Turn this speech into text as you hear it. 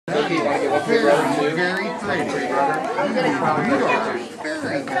Very pretty. You are very, very good color. I can't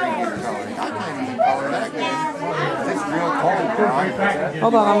even color that good. It's real cold, right?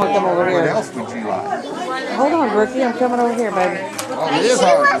 Hold on, I'm gonna come over here. What else would you like? Hold on, Brookie, I'm coming over here, baby. Oh, it is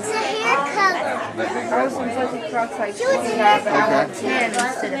hard. She wants a hair color. I was some fuzzy frocks like she has, but I want tan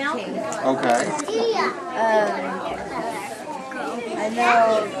instead of pink. Okay. I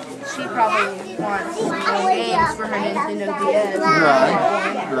know she probably wants games for her Nintendo DS. Right.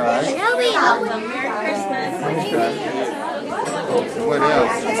 Merry Christmas. Okay. What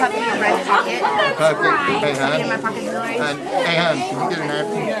else? A puppy in my pocket. Puppy. Hey, hon. In my pocket jewelry. Hey, hon, can you get a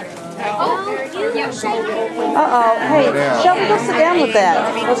napkin? Uh-oh, hey, Shelby, go sit down with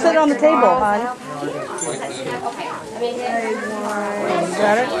that. Go sit on the table, hon.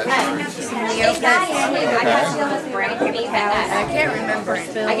 Got it? I can't remember it.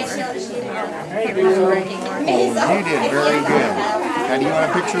 Oh, you did very good. Now, do you want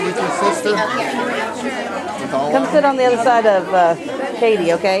a picture with your sister? With all Come of sit them? on the other side of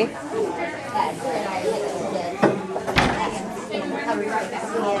Katie, okay?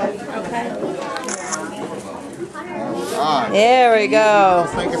 Alright. There we go.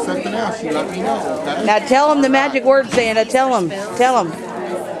 Let's think of something else. You let me know, okay? Now tell them the magic word, Santa. Tell them. Tell them.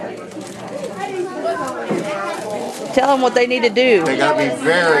 Tell them what they need to do. They got to be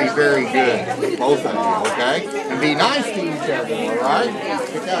very, very good, both of you, okay? And be nice to each other, all right?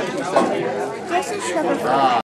 Look out for yourself.